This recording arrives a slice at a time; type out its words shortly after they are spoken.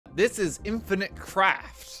This is Infinite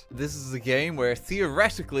Craft. This is a game where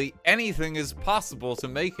theoretically anything is possible to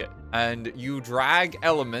make it. And you drag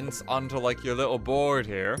elements onto like your little board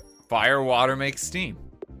here. Fire, water makes steam.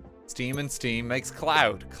 Steam and steam makes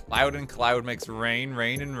cloud. Cloud and cloud makes rain.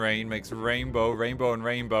 Rain and rain makes rainbow. Rainbow and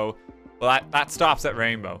rainbow. Well, that stops at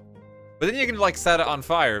rainbow. But then you can like set it on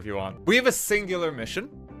fire if you want. We have a singular mission.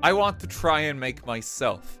 I want to try and make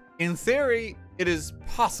myself. In theory, it is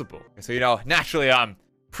possible. So, you know, naturally I'm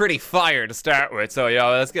pretty fire to start with. So, you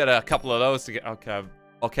know, let's get a couple of those to get... Okay,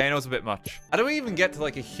 volcano's a bit much. How do we even get to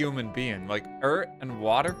like a human being? Like earth and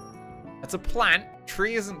water? That's a plant.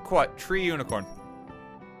 Tree isn't quite... Tree unicorn.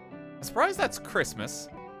 I'm surprised that's Christmas.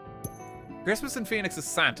 Christmas in Phoenix is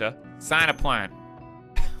Santa. Santa plant.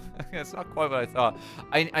 It's not quite what I thought.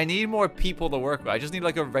 I need more people to work with. I just need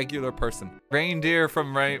like a regular person. Reindeer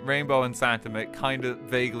from Rainbow and Santa kind of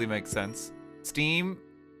vaguely makes sense. Steam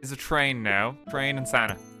is a train now. Train and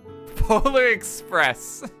Santa. Polar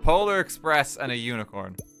Express. Polar Express and a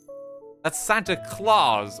unicorn. That's Santa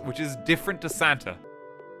Claus, which is different to Santa.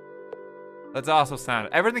 That's also Santa.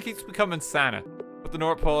 Everything keeps becoming Santa. Put the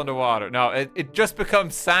North Pole into water. No, it just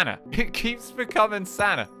becomes Santa. It keeps becoming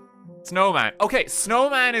Santa. Snowman. Okay,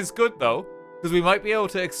 snowman is good though, because we might be able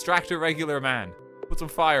to extract a regular man. Put some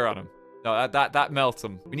fire on him. No, that melts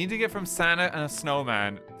him. We need to get from Santa and a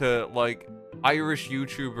snowman to like Irish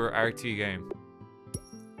YouTuber RTGame.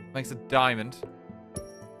 Makes a diamond.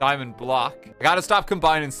 Diamond block. I gotta stop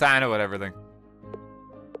combining Santa with everything.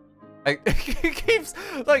 It keeps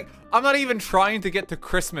like I'm not even trying to get to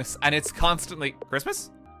Christmas and it's constantly Christmas?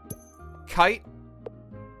 Kite.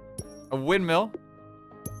 A windmill.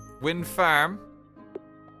 Wind farm.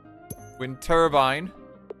 Wind turbine.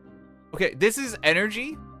 Okay, this is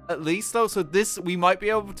energy, at least though. So this, we might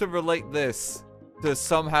be able to relate this to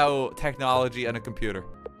somehow technology and a computer.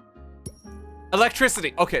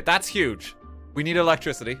 Electricity. Okay, that's huge. We need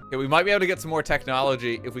electricity. Okay, we might be able to get some more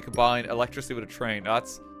technology if we combine electricity with a train.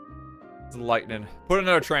 That's lightning. Put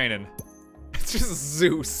another train in. It's just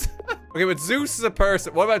Zeus. Okay, but Zeus is a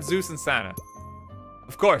person. What about Zeus and Santa?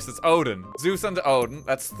 Of course, it's Odin. Zeus and Odin.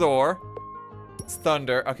 That's Thor. It's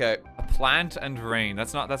thunder. Okay, a plant and rain.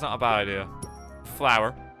 That's not a bad idea.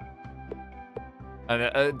 Flower. And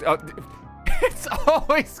it's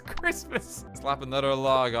always Christmas. Slap another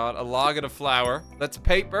log on. A log and a flower. That's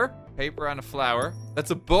paper. Paper and a flower.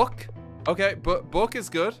 That's a book. Okay, book is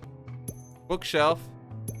good. Bookshelf.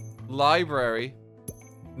 Library.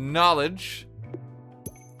 Knowledge.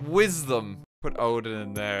 Wisdom. Put Odin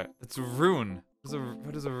in there. It's a rune. How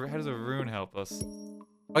does a rune help us?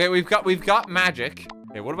 Okay, we've got magic.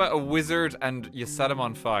 Okay, what about a wizard and you set him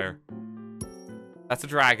on fire? That's a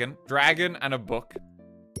dragon. Dragon and a book.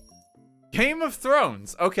 Game of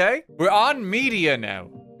Thrones. Okay, we're on media now,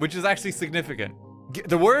 which is actually significant.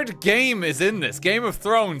 The word game is in this. Game of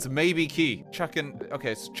Thrones may be key. Chuck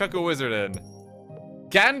a wizard in.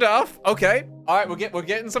 Gandalf. Okay, all right, we're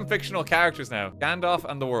getting some fictional characters now. Gandalf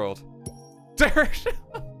and the world. Dirt.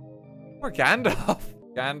 Or Gandalf.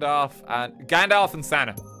 Gandalf and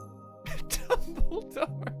Santa.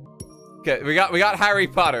 Dumbledore. Okay, we got Harry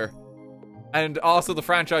Potter. And also the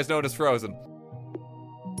franchise known as Frozen.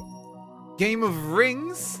 Game of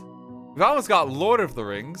Rings. We've almost got Lord of the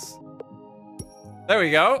Rings. There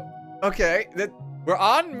we go. Okay, we're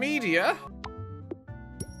on media.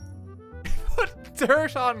 Put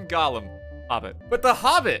dirt on Gollum. Hobbit. But the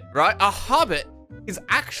Hobbit, right? A Hobbit is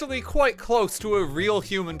actually quite close to a real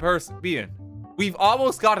human being. We've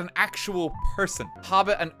almost got an actual person.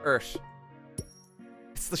 Hobbit and Earth.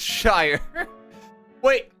 It's the Shire.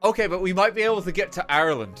 Wait, okay, but we might be able to get to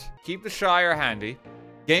Ireland. Keep the Shire handy.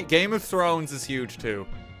 Game of Thrones is huge too.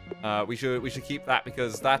 We should keep that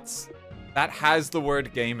because that has the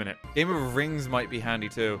word game in it. Game of Rings might be handy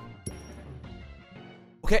too.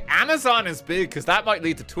 Okay, Amazon is big because that might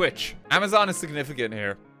lead to Twitch. Amazon is significant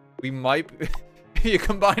here. We might... You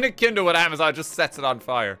combine a Kindle with Amazon, it just sets it on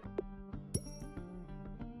fire.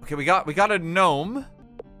 Okay, we got a gnome.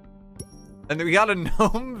 And then we got a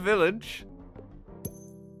gnome village.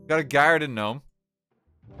 We got a garden gnome.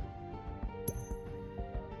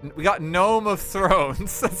 We got Gnome of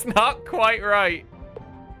Thrones. That's not quite right.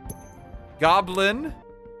 Goblin.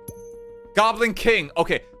 Goblin King.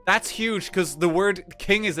 Okay, that's huge because the word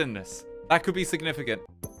king is in this. That could be significant.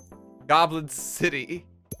 Goblin City.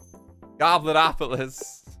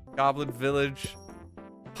 Goblinopolis. Goblin Village.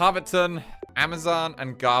 Hobbiton. Amazon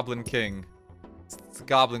and Goblin King. It's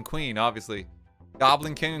Goblin Queen, obviously.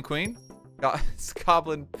 Goblin King and Queen? It's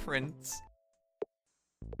Goblin Prince.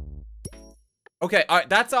 Okay, alright,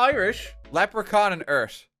 that's Irish. Leprechaun and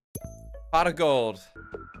Earth. Pot of gold.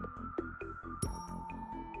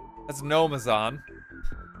 That's Nomazon.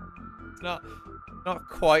 It's not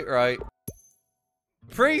quite right.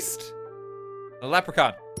 Priest. A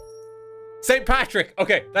leprechaun. St. Patrick.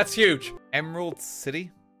 Okay, that's huge. Emerald City.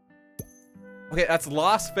 Okay, that's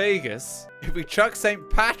Las Vegas. If we chuck St.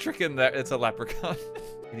 Patrick in there, it's a leprechaun.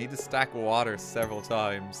 You need to stack water several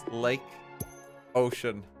times. Lake,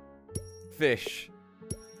 ocean, fish,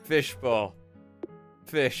 fishbowl,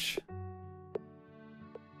 fish.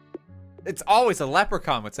 It's always a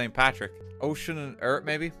leprechaun with St. Patrick. Ocean and earth,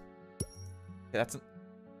 maybe? Yeah, that's an...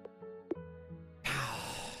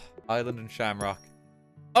 Island and Shamrock.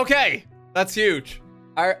 Okay, that's huge.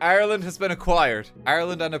 Ireland has been acquired.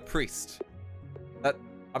 Ireland and a priest.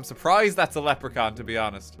 I'm surprised that's a leprechaun, to be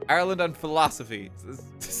honest. Ireland and philosophy.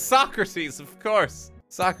 Socrates, of course.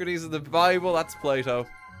 Socrates in the Bible, that's Plato.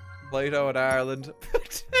 Plato and Ireland.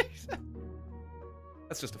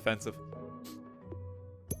 That's just offensive.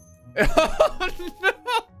 Oh, no!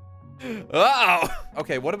 Uh-oh!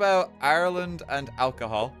 Okay, what about Ireland and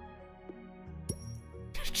alcohol?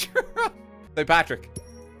 St. Patrick.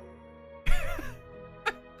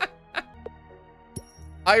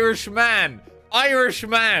 Irishman!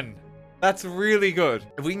 Irishman! That's really good.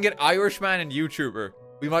 If we can get Irishman and YouTuber,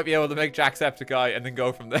 we might be able to make Jacksepticeye and then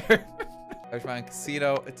go from there. Irishman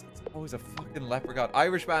Casino. It's always a fucking leprechaun.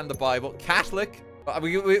 Irishman the Bible. Catholic. I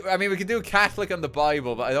mean, we can do Catholic and the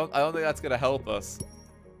Bible, but I don't think that's gonna help us.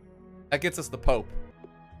 That gets us the Pope.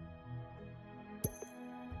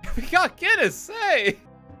 We got Guinness, hey!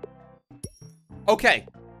 Okay.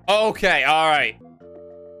 Okay, alright.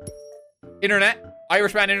 Internet.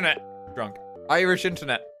 Irishman internet. Drunk. Irish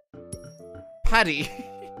internet. Paddy.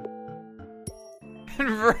 And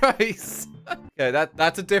rice. Okay,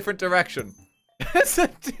 that's a different direction. That's a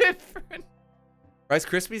different... Rice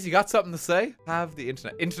Krispies, you got something to say? Have the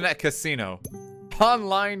internet. Internet casino.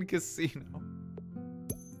 Online casino.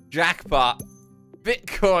 Jackpot.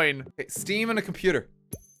 Bitcoin. Okay, Steam and a computer.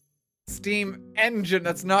 Steam engine,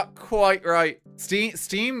 that's not quite right.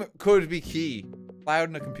 Steam could be key. Cloud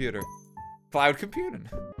and a computer. Cloud computing.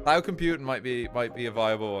 Cloud computing might be a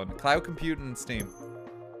viable one. Cloud computing and Steam.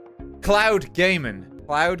 Cloud gaming.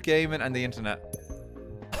 Cloud gaming and the internet.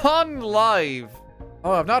 On live.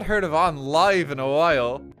 Oh, I've not heard of on live in a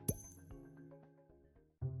while.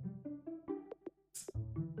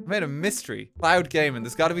 I made a mystery. Cloud gaming.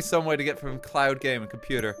 There's got to be some way to get from cloud gaming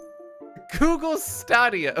computer. Google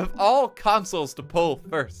Stadia of all consoles to pull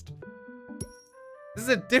first. This is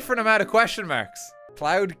a different amount of question marks.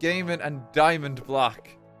 Cloud gaming and diamond block.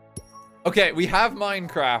 Okay, we have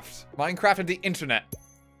Minecraft. Minecraft and the internet.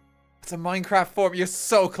 It's a Minecraft form. You're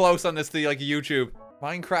so close on this to like YouTube.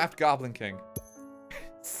 Minecraft Goblin King.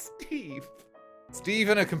 Steve. Steve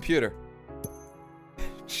and a computer.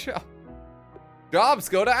 Jobs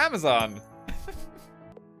go to Amazon.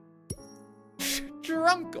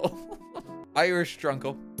 Drunkle. Irish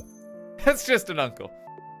drunkle. That's just an uncle.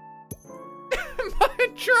 My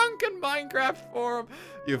drunken Minecraft forum.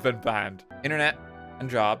 You've been banned. Internet and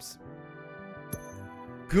jobs.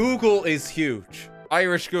 Google is huge.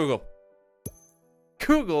 Irish Google.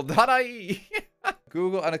 Google.ie.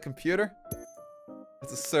 Google and a computer.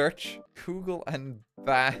 It's a search. Google and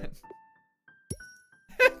ban.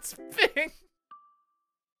 It's Bing.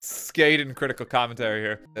 Skate and critical commentary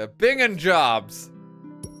here. Bing and jobs.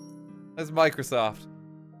 That's Microsoft.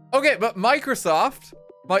 Okay, but Microsoft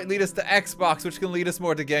might lead us to Xbox, which can lead us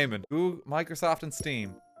more to gaming. Ooh, Microsoft and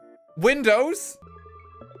Steam. Windows.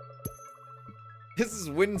 This is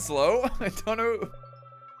Winslow. I don't know.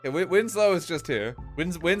 Okay, Winslow is just here.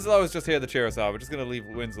 Winslow is just here, the Chirasol. We're just gonna leave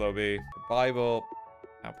Winslow be. Bible.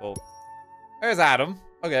 Apple. There's Adam.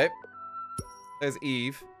 Okay. There's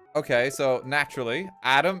Eve. Okay, so naturally,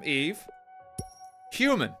 Adam, Eve.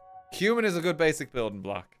 Human. Human is a good basic building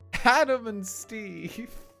block. Adam and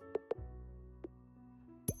Steve.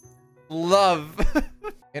 Love.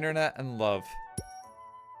 Internet and love.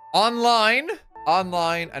 Online.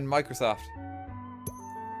 Online and Microsoft.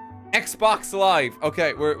 Xbox Live.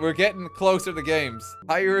 Okay, we're getting closer to games.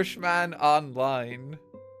 Irishman online.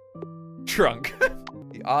 Drunk.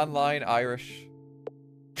 The online Irish.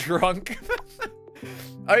 Drunk.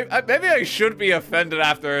 Maybe I should be offended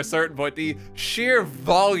after a certain point. The sheer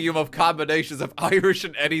volume of combinations of Irish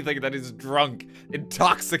and anything that is drunk.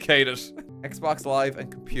 Intoxicated. Xbox Live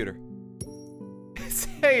and computer. It's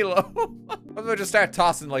Halo. I'm gonna just start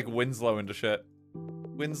tossing like Winslow into shit.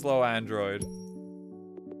 Winslow Android.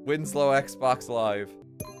 Winslow Xbox Live.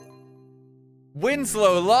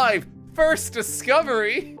 Winslow Live! First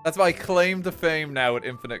discovery! That's my claim to fame now at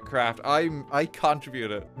Infinite Craft. I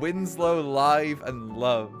contribute it. Winslow Live and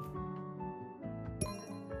Love.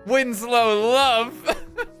 Winslow Love!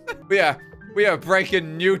 We are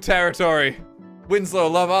breaking new territory. Winslow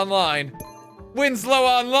Love Online. Winslow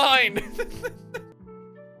Online.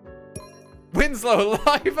 Winslow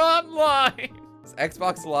Live Online. Is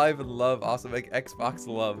Xbox Live and Love also make Xbox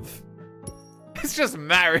Love? It's just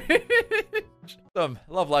marriage. Some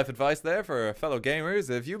love life advice there for fellow gamers.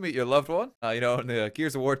 If you meet your loved one, you know, in the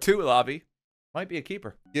Gears of War 2 lobby, might be a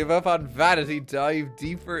keeper. Give up on vanity, dive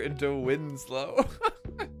deeper into Winslow.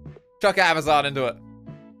 Chuck Amazon into it.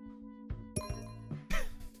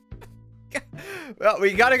 Well,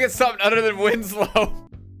 we gotta get something other than Winslow.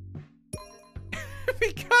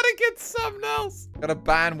 We gotta get something else. Gotta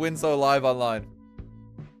ban Winslow Live Online.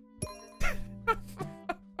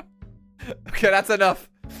 Okay, that's enough.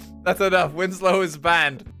 That's enough. Winslow is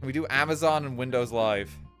banned. We do Amazon and Windows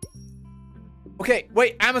Live. Okay,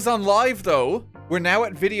 wait, Amazon Live though. We're now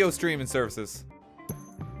at video streaming services.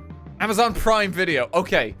 Amazon Prime Video.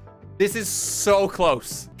 Okay, this is so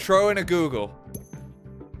close. Throw in a Google.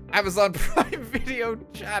 Amazon Prime Video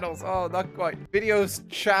channels. Oh, not quite. Videos,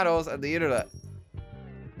 channels, and the internet.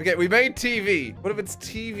 Okay, we made TV. What if it's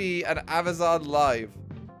TV and Amazon Live?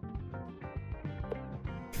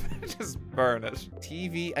 Just burn it.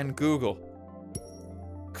 TV and Google.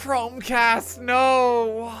 Chromecast, no,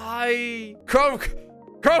 why?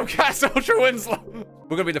 Chromecast Ultra Winslow.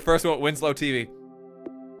 We're gonna be the first one with Winslow TV.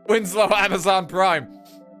 Winslow Amazon Prime.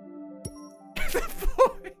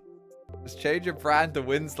 Just change your brand to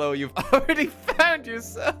Winslow. You've already found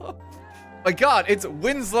yourself. My God, it's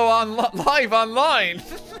Winslow Live Online.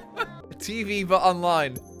 TV but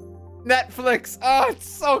online. Netflix. Oh, it's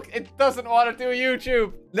so. It doesn't want to do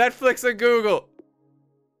YouTube. Netflix and Google.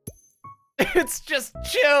 It's just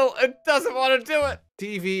chill. It doesn't want to do it.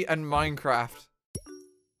 TV and Minecraft.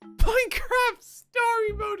 Minecraft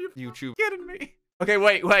story mode. You're YouTube kidding me? Okay,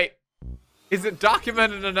 wait. Is it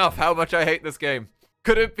documented enough how much I hate this game?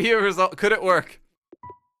 Could it be a result? Could it work?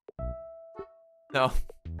 No.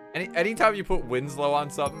 Anytime you put Winslow on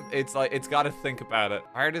something, it's like, it's got to think about it.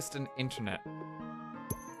 Artist and internet.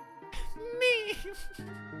 Meme.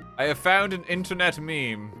 I have found an internet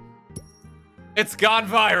meme. It's gone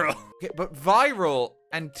viral. Okay, but viral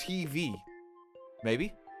and TV.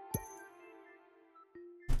 Maybe?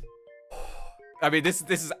 I mean, this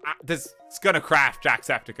is gonna craft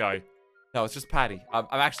Jacksepticeye. No, it's just Paddy. I'm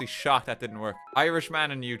actually shocked that didn't work.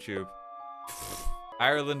 Irishman and YouTube.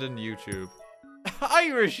 Ireland and YouTube.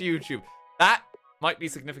 Irish YouTube. That might be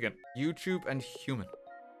significant. YouTube and human.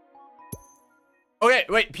 Okay,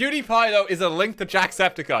 wait. PewDiePie, though, is a link to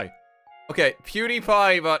Jacksepticeye. Okay,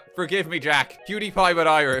 PewDiePie, but forgive me, Jack. PewDiePie, but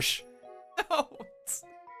Irish. No.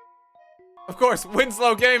 Of course,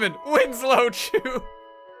 Winslow Gaming. Winslow Chew.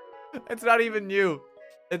 It's not even new.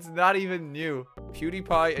 It's not even new.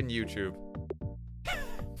 PewDiePie and YouTube.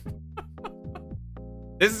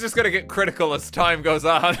 This is just gonna get critical as time goes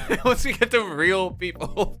on. Once we get to real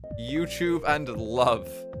people. YouTube and love.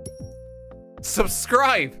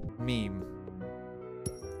 Subscribe. Meme.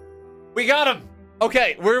 We got him.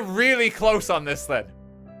 Okay, we're really close on this then.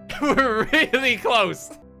 We're really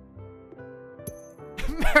close.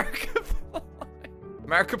 Markiplier.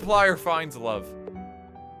 Markiplier finds love.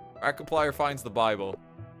 Markiplier finds the Bible.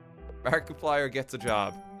 Markiplier gets a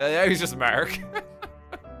job. Now he's just Mark.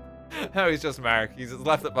 Now he's just Mark. He's just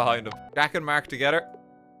left it behind him. Jack and Mark together.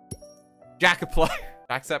 Jackiplier.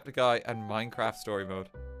 Jacksepticeye and Minecraft story mode.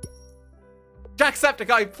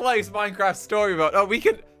 Jacksepticeye plays Minecraft story mode. Oh, we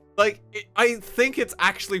can... Like, I think it's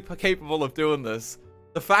actually capable of doing this.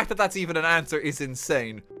 The fact that that's even an answer is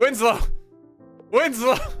insane. Winslow!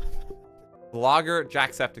 Winslow! Vlogger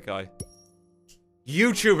Jacksepticeye.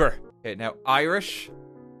 YouTuber. Okay, now Irish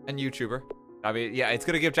and YouTuber. I mean, yeah, it's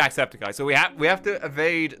gonna give Jacksepticeye. So we have to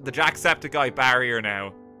evade the Jacksepticeye barrier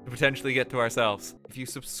now to potentially get to ourselves. If you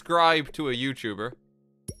subscribe to a YouTuber,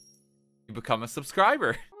 you become a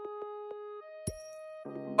subscriber.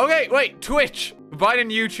 Okay, wait, Twitch. Combining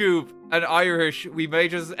YouTube and Irish, we may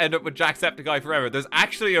just end up with Jacksepticeye forever. There's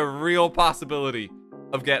actually a real possibility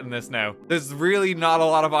of getting this now. There's really not a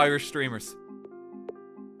lot of Irish streamers.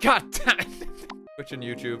 God damn it. Twitch and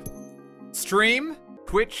YouTube. Stream.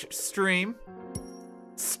 Twitch stream.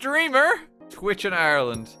 Streamer. Twitch in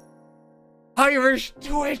Ireland. Irish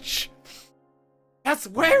Twitch. That's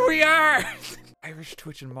where we are. Irish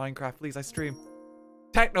Twitch and Minecraft, please. I stream.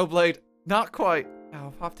 Technoblade. Not quite.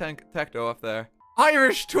 Oh, Pop Techno up there.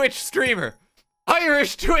 Irish Twitch streamer.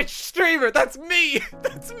 Irish Twitch streamer. That's me.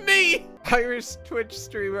 That's me. Irish Twitch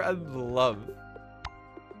streamer and love.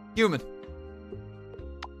 Human.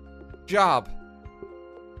 Job.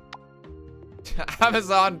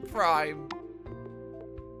 Amazon Prime.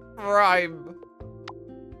 Prime.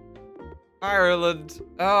 Ireland.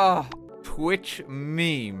 Oh, Twitch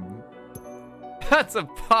meme. That's a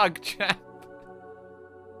PogChamp.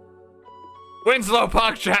 Winslow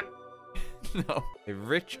PogChamp. No. A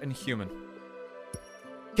rich and human.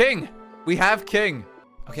 King. We have king.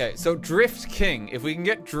 Okay, so Drift King. If we can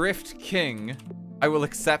get Drift King, I will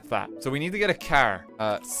accept that. So we need to get a car.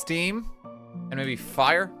 Steam. And maybe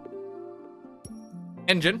fire.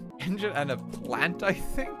 Engine. Engine and a plant, I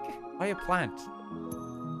think. Why a plant?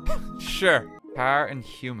 Sure. Car and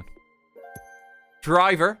human.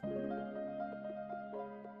 Driver.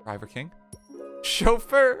 Driver King.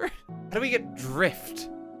 Chauffeur. How do we get drift?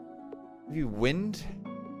 Maybe wind?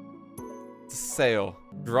 Sail.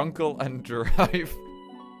 Drunkle and drive.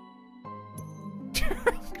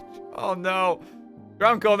 Oh no.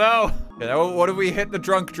 Drunkle, no. Okay, now what if we hit the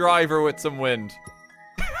drunk driver with some wind?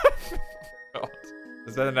 God.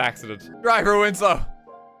 There's been an accident. Driver Winslow.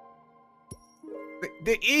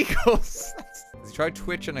 The Eagles. Let's try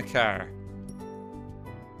Twitch in a car.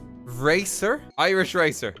 Racer? Irish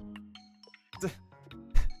racer.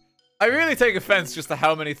 I really take offense just to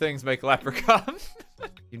how many things make Leprechaun.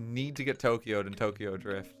 You need to get Tokyo in Tokyo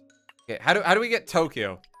Drift. Okay, how do we get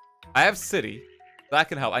Tokyo? I have city. That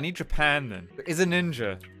can help. I need Japan then. There is a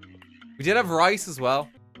ninja. We did have rice as well.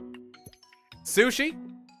 Sushi?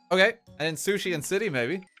 Okay, and then sushi and city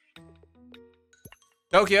maybe.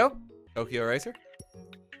 Tokyo. Tokyo racer.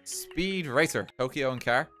 Speed racer. Tokyo and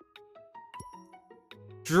car.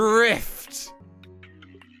 Drift.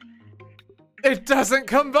 It doesn't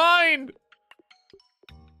combine.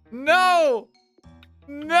 No.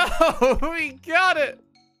 No, we got it.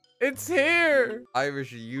 It's here.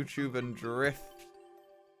 Irish YouTube and drift.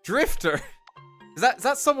 Drifter. Is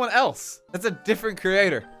that someone else? That's a different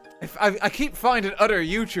creator. If I keep finding other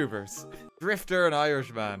YouTubers. Drifter and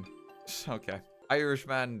Irishman. Okay.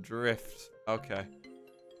 Irishman drift. Okay.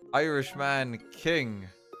 Irishman king.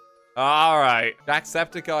 All right.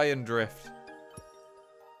 Jacksepticeye and drift.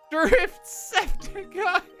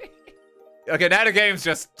 Driftsepticeye. Okay, now the game's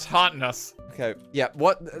just taunting us. Okay, yeah,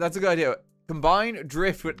 that's a good idea. Combine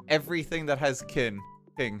drift with everything that has king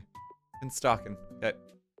in stocking. Okay.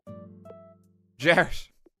 Jared.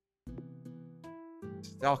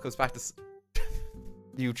 It all goes back to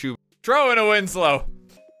YouTube. Throw in a Winslow.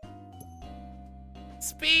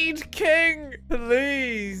 Speed King,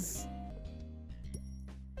 please.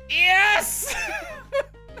 Yes!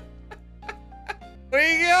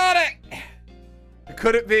 We got it!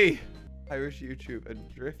 Could it be? Irish YouTube and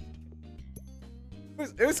drift.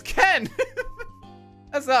 It was Ken!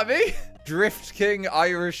 That's not me. Drift King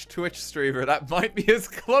Irish Twitch streamer. That might be as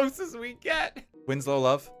close as we get. Winslow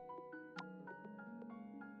love.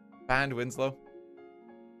 Band Winslow.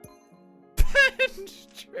 Band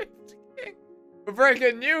Drift King. We're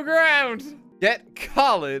breaking new ground. Get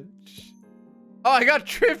college. Oh, I got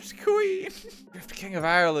Drift Queen. Drift King of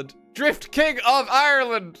Ireland. Drift King of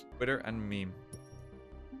Ireland. Twitter and meme.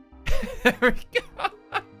 There we go.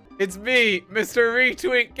 It's me, Mr.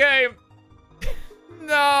 Retweet Game.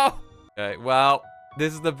 No. Okay, well,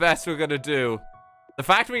 this is the best we're gonna do. The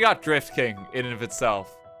fact we got Drift King in and of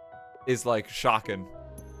itself is like shocking.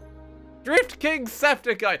 Drift King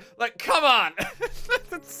Septiceye. Like, come on.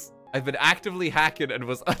 I've been actively hacking and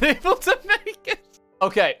was unable to make it.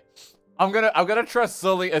 Okay, I'm gonna trust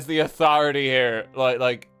Sully as the authority here.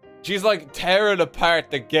 Like she's like tearing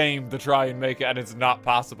apart the game to try and make it, and it's not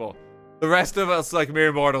possible. The rest of us, like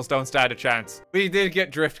mere mortals, don't stand a chance. We did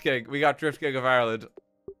get Drift King. We got Drift King of Ireland.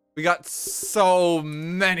 We got so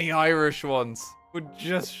many Irish ones. We're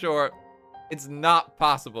just short. It's not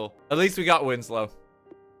possible. At least we got Winslow.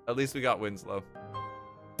 At least we got Winslow.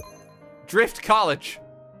 Drift College.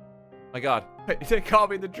 My God. They call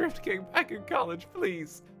me the Drift King back in college.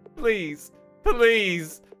 Please. Please.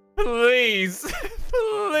 Please. Please.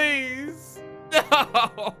 Please.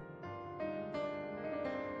 No.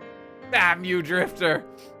 Damn you, Drifter.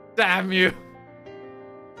 Damn you.